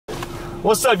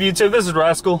What's up, YouTube? This is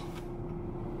Rascal.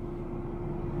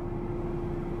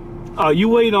 Oh, you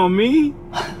wait on me?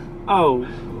 Oh.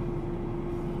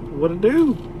 What it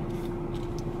do?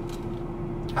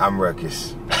 I'm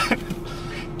Ruckus.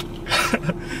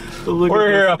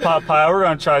 We're here at Popeye. We're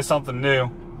going to try something new.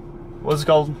 What's it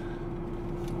called?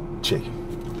 Chicken.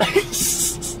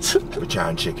 We're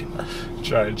trying chicken.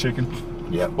 Trying chicken?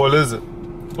 Yep. What is it?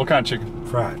 What kind of chicken?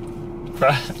 Fried.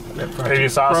 Fried? Fried Any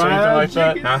sauce or anything like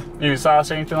that? Huh? Any sauce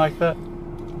or anything like that?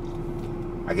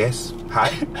 I guess.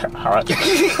 Hot. Hot.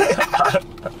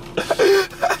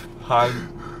 Hot.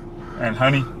 And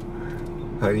honey.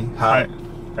 Honey. Hot.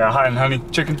 Yeah, hot and honey.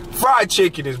 Chicken. Fried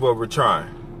chicken is what we're trying.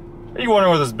 Are you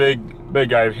wondering where this big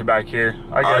guy back here?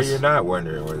 I guess. Oh, you're not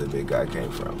wondering where the big guy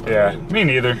came from. Yeah, I mean, me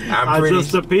neither. I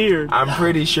just appeared. I'm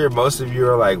pretty sure most of you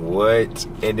are like, what?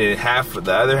 And then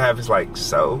the other half is like,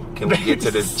 so? Can we get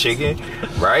to this chicken?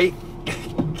 Right?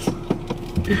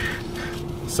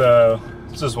 So,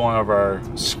 this is one of our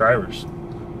subscribers.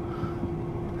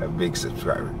 A big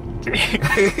subscriber.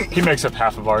 He makes up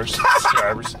half of our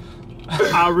subscribers.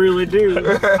 I really do.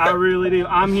 I really do.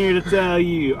 I'm here to tell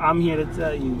you.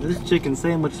 This chicken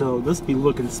sandwich, though, this be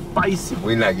looking spicy.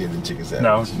 We're not getting the chicken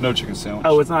sandwich. No chicken sandwich.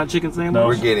 Oh, it's not a chicken sandwich? No.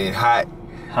 We're getting hot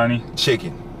honey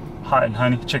chicken. Hot and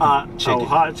honey chicken. Chicken. Oh,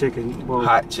 hot chicken. Well,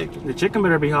 hot chicken. The chicken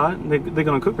better be hot. They're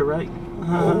going to cook it right.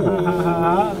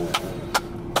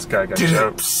 This guy got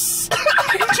jokes.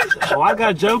 Oh, I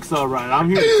got jokes, all right. I'm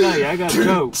here to tell you. I got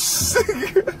jokes.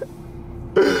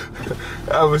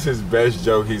 That was his best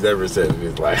joke he's ever said in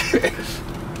his life.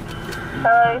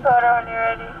 Hello, you called when you're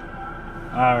ready.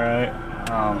 Alright.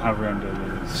 How we gonna do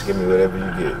this? Just give me whatever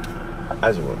you get.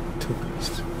 I just want 2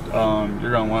 pieces.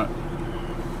 You're gonna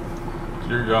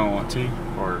want tea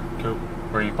or Coke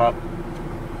or any pop?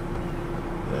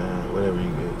 Whatever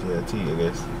you get. Yeah, tea, I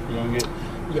guess. You gonna get?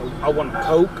 Yo, I want a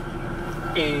Coke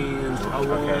and I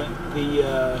want the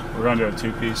We're gonna do a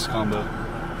 2-piece combo.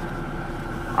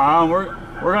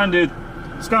 We're gonna do.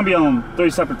 It's gonna be on 3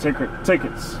 separate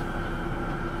tickets.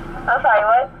 I'm sorry,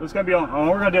 what? It's gonna be on.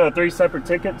 We're gonna do 3 separate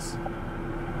tickets.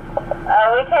 We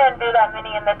can't do that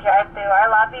many in the drive-thru. Our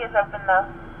lobby is open though.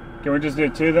 Can we just do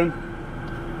 2 then?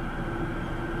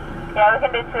 Yeah, we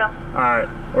can do 2. All right,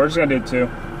 we're just gonna do 2.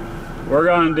 We're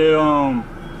gonna do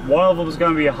one of them is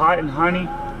gonna be a hot and honey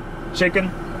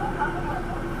chicken,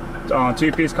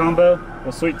 2-piece combo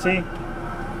with sweet tea.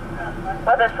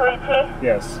 With a sweet tea?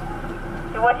 Yes.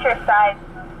 What's your size?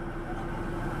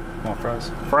 Want fries?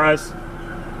 Fries.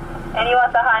 And you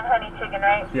want the hot and honey chicken,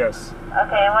 right? Yes.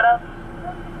 Okay, and what else?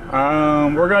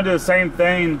 We're gonna do the same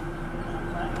thing,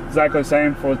 exactly the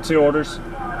same for 2 orders.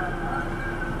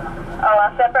 Oh,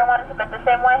 on separate ones, but the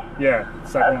same way? Yeah,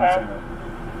 second one, same way.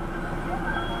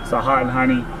 So hot and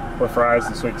honey with fries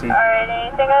and sweet tea. Alright,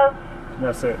 anything else?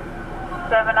 That's it.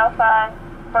 705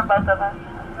 for both of them.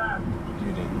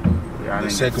 You did. Yeah, the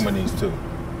second one needs 2.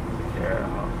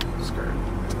 Yeah, scared.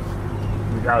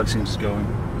 Alex seems going.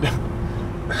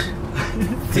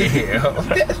 Damn,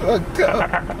 that's fucked up.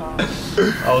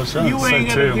 I was trying You to say ain't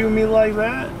gonna do me like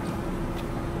that.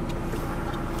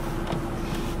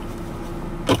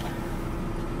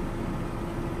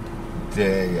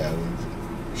 Dang, Alex.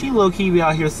 She low-key be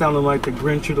out here sounding like the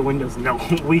Grinch through the windows. No,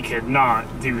 we cannot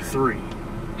do 3.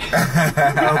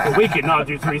 No, we cannot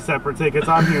do 3 separate tickets.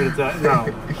 I'm here to tell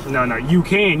no, you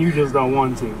can, you just don't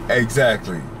want to.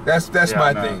 Exactly. That's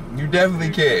my thing. You definitely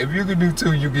can. If you can do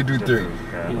 2, you can do 3.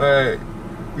 But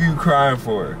you crying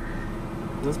for it.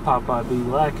 This Popeye be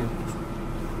lacking.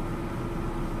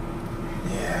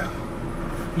 Yeah.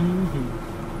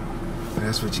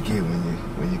 That's what you get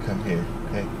when you come here.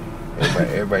 Okay?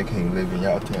 Everybody can't live in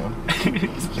y'all town.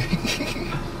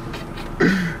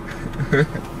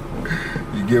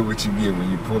 You get what you get when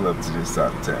you pull up to this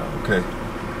side of town, okay?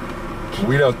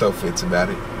 We don't throw fits about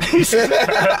it.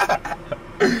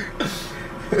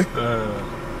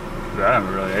 I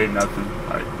haven't really ate nothing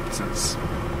since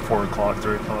 4 o'clock,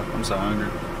 3 o'clock. I'm so hungry.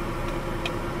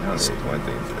 I only ate one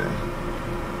thing today.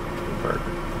 A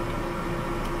burger.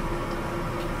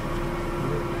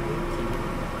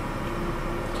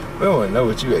 We don't want to know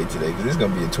what you ate today because it's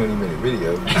going to be a 20-minute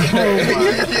video. Oh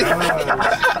my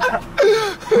God.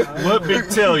 Let me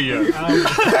tell you.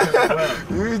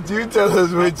 You tell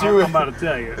us what you ate. I'm about to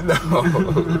tell you. No.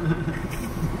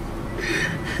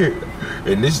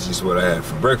 And this is just what I had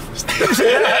for breakfast.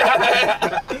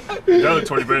 Another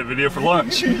 20-minute video for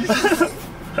lunch.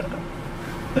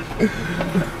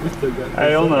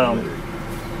 Hey, on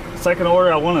the second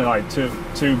order, I wanted like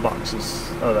two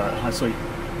boxes of that sweet,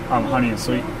 honey and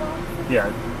sweet.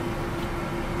 Yeah.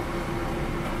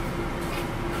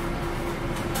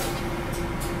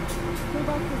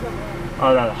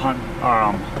 Oh, that hot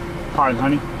and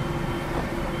honey.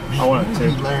 I want it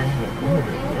too.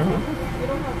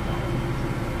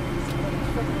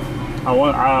 I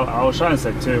was trying to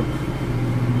say 2.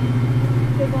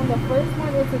 Because on the first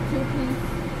one it's a 2-piece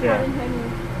hot and honey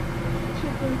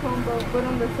chicken combo, but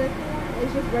on the second one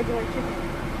it's just regular chicken.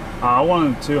 I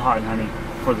wanted 2 hot and honey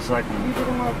for the second one.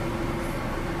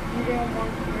 You didn't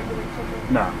want regular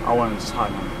chicken? No, I wanted just hot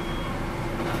and honey.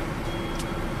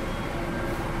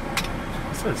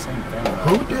 It's the same thing.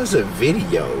 Who does a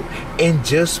video and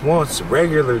just wants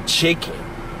regular chicken?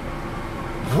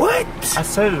 What? I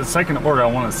said in the second order I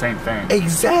wanted the same thing.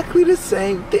 Exactly the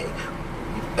same thing.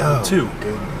 Oh, 2. my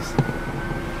goodness.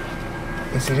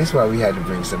 And see, this is why we had to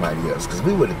bring somebody else, because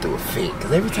we would have threw a fit.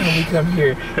 Because every time we come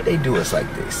here, they do us like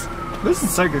this. This is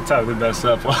the second time they messed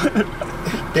up.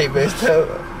 They messed up.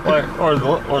 Or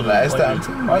the last time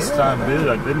too. Last time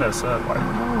they messed up. Like,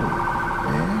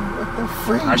 man, what the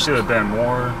freak? I should have been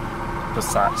more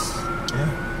precise. Yeah.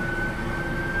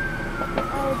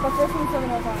 The first one's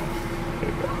 705.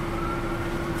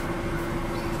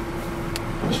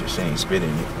 What's your saying? Spit in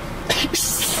it.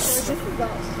 This is out.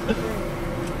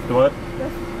 What?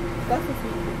 That's the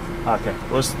sweet tea. Okay.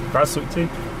 What's that sweet tea?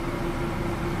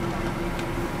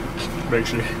 Make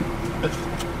sure.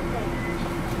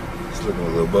 It's looking a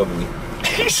little bubbly. I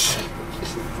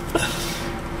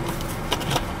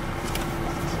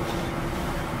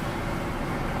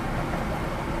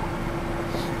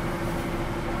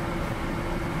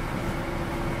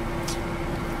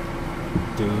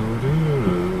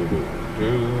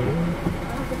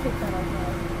have to take that off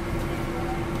now.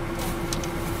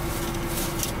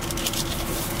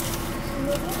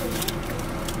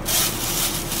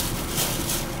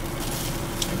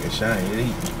 Shine, you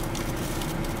eat.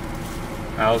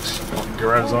 Alex,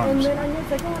 grab his And arms. then on your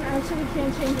second one, actually we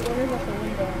can't change orders at the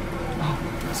window.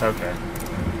 It's okay.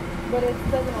 But it's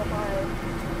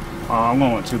 705. I'm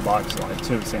going with 2 boxes, like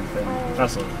 2 the same thing.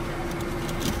 That's a.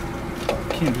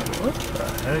 Can't do what the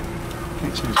heck?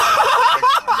 Can't choose.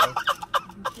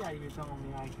 Yeah, you're telling me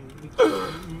I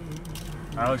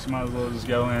can. Alex, you might as well just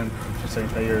go in. Just say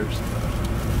pay yours.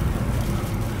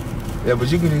 Yeah,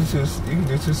 but you can do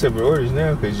 2 separate orders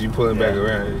now because you pulling back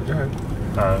around. Yeah,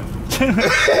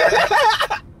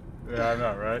 I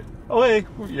know, right? Oh, wait.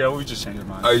 Yeah, we just changed our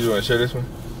mind. Oh, you want to share this one?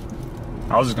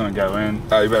 I was just going to go in.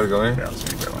 Oh, you better go in? Yeah, I was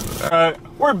going to go in. Alright,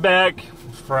 we're back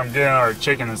from getting our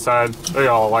chicken inside. Look at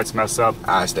all the lights messed up.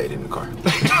 I stayed in the car.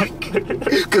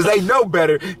 Because they know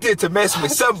better than to mess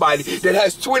with somebody that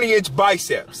has 20-inch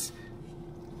biceps.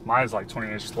 Mine's like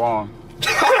 20 inches long.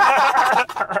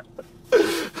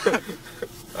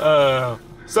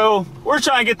 So we're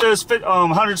trying to get this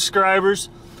 100 subscribers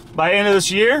by end of this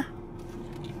year,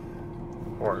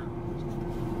 or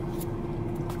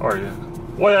yeah,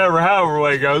 whatever, however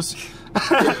way it goes.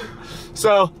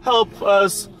 So help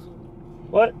us.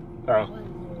 What? Oh,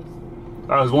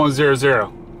 that was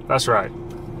 100. That's right.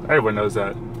 Everyone knows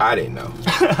that. I didn't know.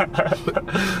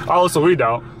 Also, we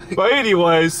don't. But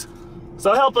anyways,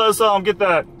 so help us get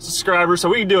that subscriber so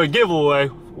we can do a giveaway,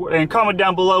 and comment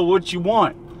down below what you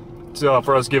want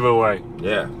for us to give away.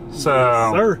 Yeah. So,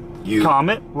 Sir.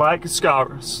 comment, like,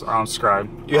 subscribe.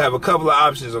 You have a couple of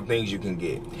options of things you can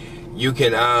get. You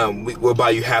can we'll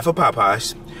buy you half a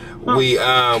Popeyes.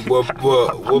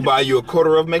 We'll buy you a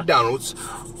quarter of McDonald's.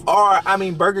 Or I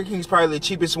mean, Burger King's probably the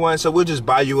cheapest one, so we'll just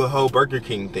buy you a whole Burger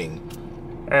King thing.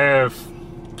 If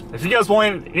you guys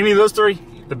want any of those 3,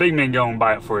 the big man go and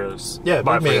buy it for us. Yeah,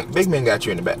 big man got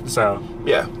you in the back. So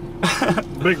yeah.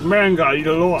 Big man got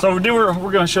you a lot. So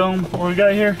we're gonna show them what we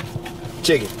got here.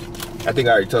 Chicken. I think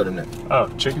I already told him that. Oh,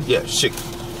 chicken. Yeah, chicken.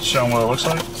 Show them what it looks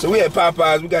like. So we had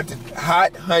Popeyes. We got the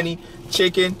hot honey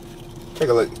chicken. Take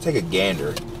a look. Take a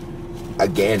gander. A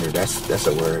gander. That's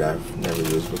a word I've never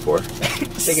used before.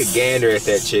 Take a gander at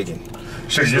that chicken.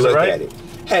 Should Just you use look it right? at it.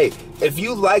 Hey, if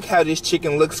you like how this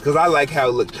chicken looks, because I like how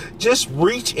it looks, just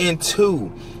reach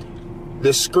into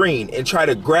the screen and try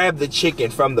to grab the chicken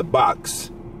from the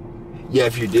box. Yeah,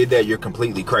 if you did that, you're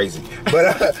completely crazy.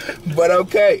 But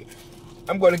okay.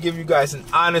 I'm going to give you guys an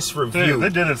honest review. They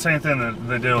did the same thing that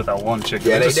they did with that one chicken.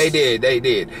 Yeah, they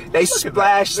did. They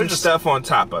splashed some stuff on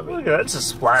top of it. Look at that, it's just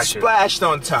splash. Splashed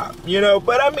on top, you know.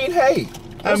 But I mean, hey,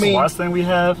 What's the last thing we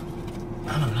have?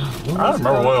 I don't know. I don't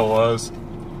remember what it was.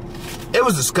 It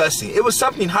was disgusting. It was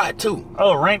something hot too.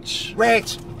 Oh, ranch.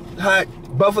 Ranch, hot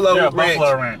buffalo ranch.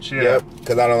 Buffalo ranch. Yeah. Yep,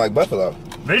 because I don't like buffalo.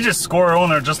 They just score on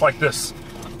there just like this.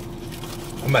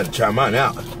 I'm about to try mine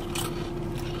out.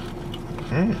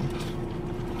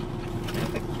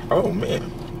 Oh man.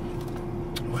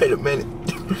 Wait a minute.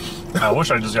 I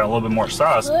wish I just got a little bit more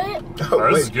sauce. Good.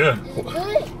 Oh, this is good.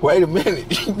 Good. Wait a minute.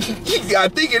 I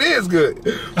think it is good.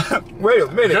 Wait a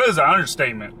minute. Good is an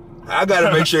understatement. I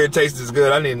gotta make sure it tastes as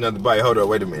good. I need another bite. Hold on,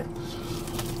 wait a minute.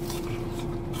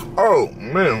 Oh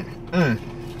man.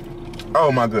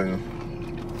 Oh my goodness.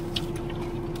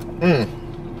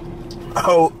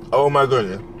 Oh my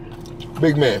goodness.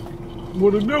 Big man.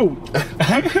 What it do?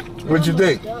 What you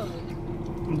think?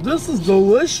 This is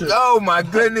delicious. Oh my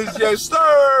goodness, yes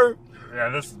sir. Yeah,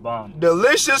 this is bomb.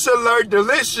 Delicious alert,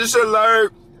 delicious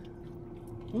alert.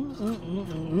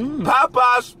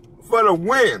 Popeyes for the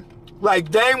win.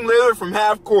 Like Dame Lillard from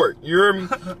half court. You hear me?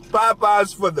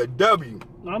 Popeyes for the W.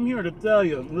 I'm here to tell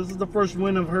you, this is the first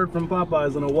win I've heard from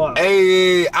Popeyes in a while.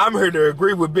 Hey, I'm here to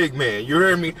agree with Big Man. You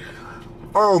hear me?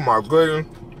 Oh my goodness.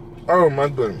 Oh my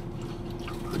goodness.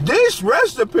 This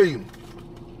recipe,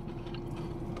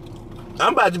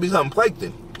 I'm about to become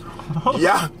Plankton.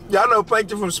 Y'all know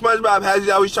Plankton from SpongeBob, how he's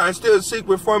always trying to steal the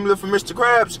secret formula from Mr.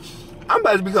 Krabs. I'm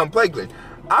about to become Plankton.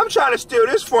 I'm trying to steal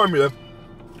this formula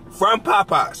from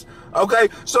Popeyes. Okay,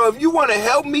 so if you want to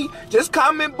help me, just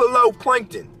comment below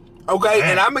Plankton. Okay,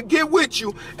 and I'm gonna get with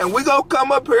you, and we gonna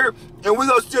come up here and we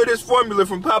gonna steal this formula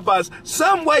from Popeyes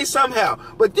some way, somehow.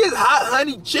 But this hot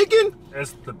honey chicken,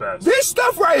 It's the best. this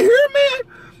stuff right here,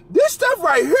 man, this stuff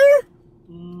right here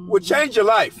will change your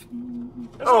life.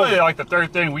 It's really like the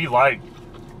third thing we like.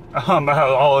 Out of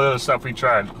all the other stuff we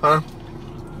tried. Huh?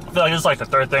 I feel like it's like the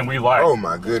third thing we like. Oh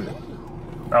my goodness.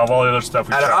 Out of all the other stuff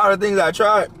we Out of tried. all the things I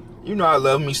tried, you know I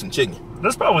love me some chicken.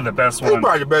 This is probably the best This one.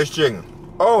 probably the best chicken.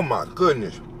 Oh my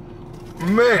goodness.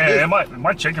 Man, And this-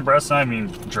 my chicken breast's not even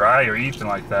dry or anything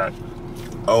like that.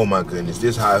 oh my goodness,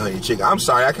 this hot honey chicken. I'm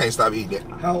sorry, I can't stop eating it.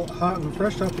 How hot and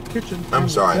fresh out the kitchen. I'm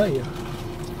sorry. Tell you.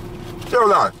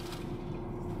 Hold on.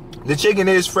 The chicken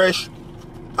is fresh.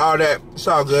 All that. It's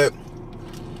all good.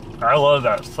 I love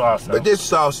that sauce. Though. But this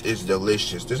sauce is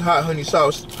delicious. This hot honey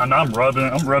sauce. And I'm rubbing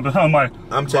on my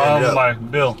I'm tearing it up. my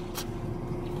bill.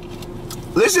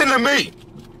 Listen to me.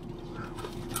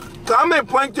 Comment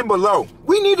Plankton below.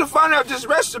 We need to find out this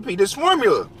recipe, this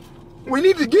formula. We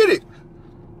need to get it.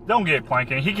 Don't get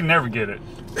Plankton. He can never get it.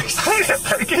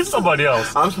 Get somebody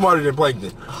else. I'm smarter than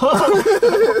Plankton.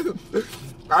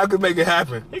 I could make it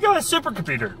happen. He got a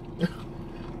supercomputer.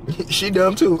 She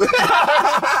dumb too.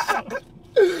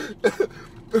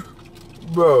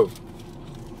 Bro.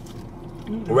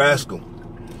 Rascal.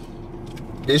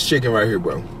 This chicken right here,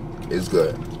 bro, is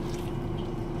good.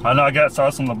 I know I got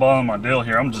sauce on the bottom of my dill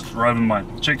here. I'm just rubbing my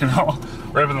chicken all,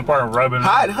 rubbing the part of rubbing.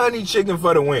 Hot honey chicken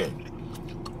for the win.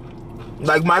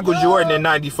 Like Michael Jordan in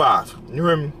 95. You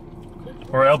hear me?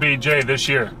 Or LBJ this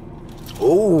year.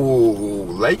 Ooh,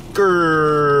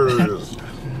 Lakers.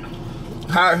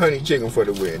 Hot honey chicken for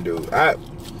the win, dude.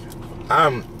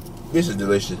 This is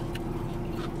delicious.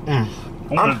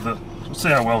 Let's see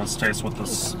how well it tastes with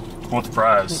this, with the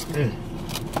fries.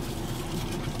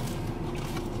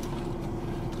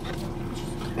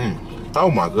 Oh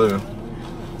my goodness.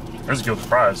 Let's go with the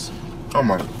fries. Oh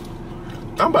my.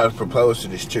 I'm about to propose to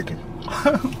this chicken.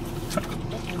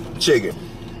 Chicken.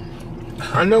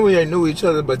 I know we ain't knew each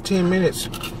other but 10 minutes,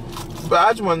 but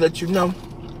I just want to let you know,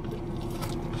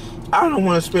 I don't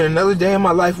want to spend another day in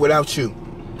my life without you.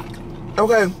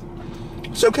 Okay?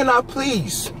 So can I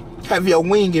please have your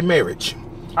wing in marriage?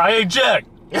 I eject.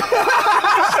 We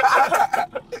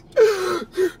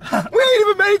ain't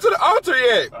even made it to the altar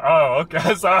yet. Oh,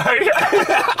 okay. Sorry.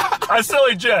 I still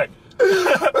eject.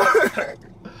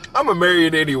 I'm gonna marry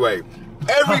it anyway.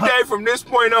 Every day from this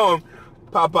point on,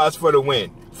 Popeyes for the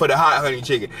win. For the hot honey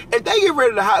chicken. If they get rid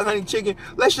of the hot honey chicken,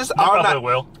 let's just They all probably not.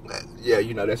 will. Yeah,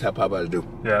 you know that's how Popeyes do.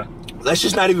 Yeah. Let's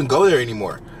just not even go there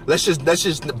anymore. Let's just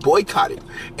boycott it.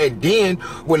 And then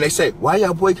when they say, why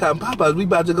y'all boycotting Popeyes? We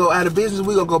about to go out of business.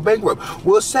 We gonna go bankrupt.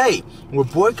 We'll say, we're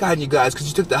boycotting you guys because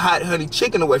you took the hot honey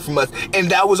chicken away from us.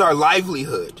 And that was our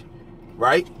livelihood.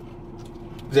 Right?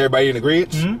 Is everybody in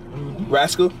agreement? Mm-hmm.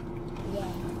 Rascal?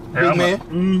 Yeah. Big man?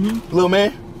 Mm-hmm. Little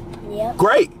man? Yep.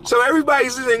 Great. So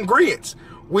everybody's in agreement.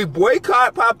 We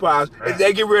boycott Popeyes if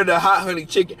they get rid of the hot honey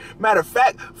chicken. Matter of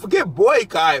fact, forget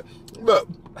boycott. Look,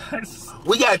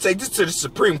 we gotta take this to the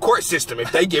Supreme Court system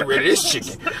if they get rid of this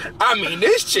chicken. I mean,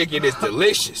 this chicken is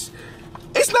delicious.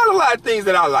 It's not a lot of things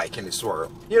that I like in this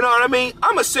world. You know what I mean?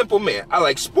 I'm a simple man. I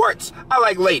like sports. I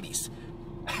like ladies.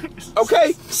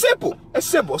 Okay? Simple. It's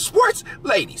simple. Sports,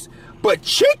 ladies. But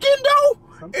chicken, though?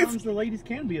 Sometimes the ladies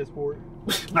can be a sport.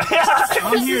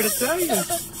 I'm here to tell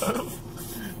you.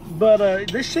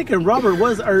 But this chicken, Robert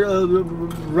was,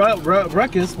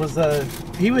 Ruckus was,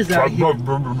 he was out here.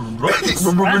 My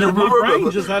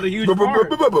brain just had a huge part.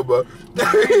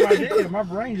 My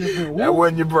brain just went, that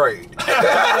wasn't your brain.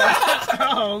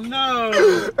 Oh no!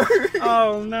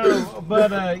 Oh no!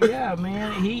 But yeah,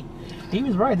 man, he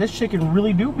was right. This chicken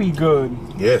really do be good.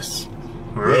 Yes.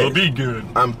 It'll be good.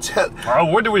 I'm telling.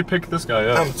 Oh, where do we pick this guy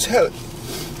up? I'm telling.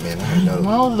 Man, I know.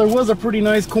 Well, there was a pretty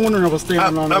nice corner I was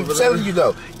standing on. I'm telling you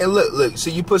though. And look.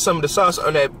 So you put some of the sauce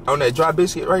on that dry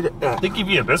biscuit right there. They give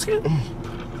you a biscuit?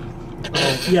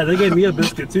 Yeah, they gave me a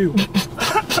biscuit too.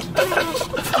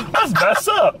 That's messed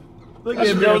up. They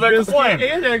gave me a biscuit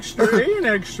and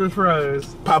extra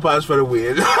fries. Popeyes for the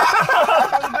win.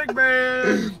 Big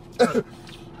man.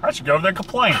 I should go over there and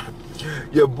complain.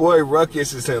 Your boy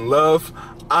Ruckus is in love.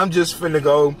 I'm just finna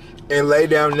go and lay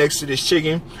down next to this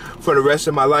chicken for the rest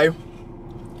of my life.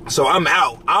 So I'm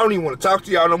out. I don't even want to talk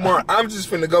to y'all no more. I'm just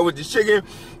finna go with this chicken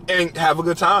and have a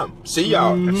good time. See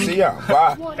y'all. See y'all.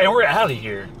 Bye. Hey, we're out of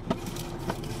here.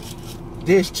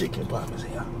 This chicken Popeyes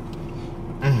here.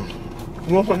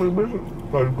 You want some of the biscuit?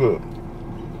 That's good.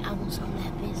 I want some of that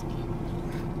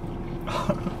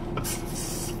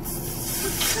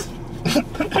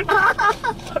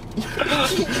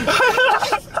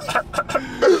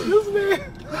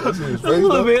This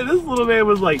little man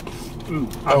was like,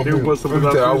 I do want some of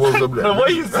that. The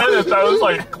way you said it, that was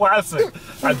like classic.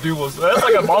 I do want some. That's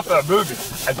like a month that movie.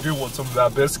 I do want some of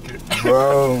that biscuit.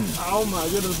 Bro. Oh my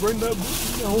goodness, bring that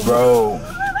biscuit home. Bro.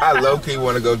 I low-key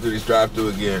want to go through this drive-thru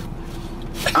again.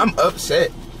 I'm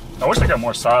upset. I wish I got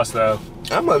more sauce though.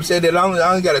 I'm upset that I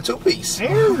only got a 2-piece.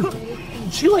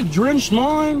 She like drenched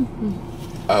mine.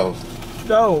 Oh.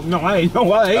 No, I ate.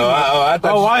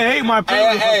 I ate my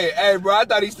pizza. Hey, bro! I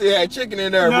thought he still had chicken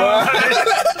in there, bro.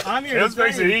 I'm here. It was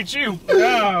fixing to eat you.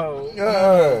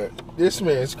 No. This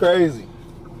man's crazy.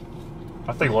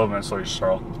 I think Low Man's so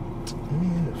strong.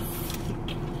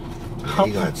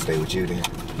 He gonna have to stay with you then.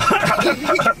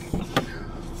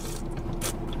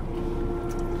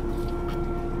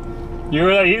 You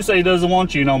heard that? He said he doesn't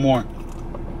want you no more.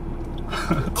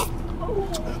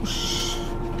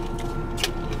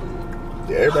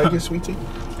 Did everybody get sweet tea?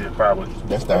 Yeah, probably.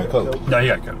 That's not Coke. No, he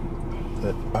got Coke.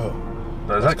 Oh.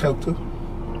 But is That's that Coke too?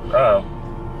 Oh.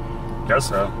 Guess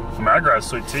so. I mean, I grabbed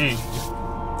sweet tea.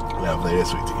 Yeah, I play that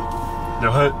sweet tea.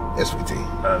 No what? That's sweet tea.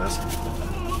 This.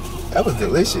 That was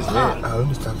delicious, man. Oh, let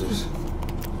me stop this.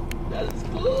 That is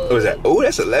good. What was that? Oh,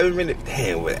 that's 11 minutes.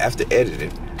 Damn, after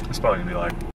editing. It's probably gonna be like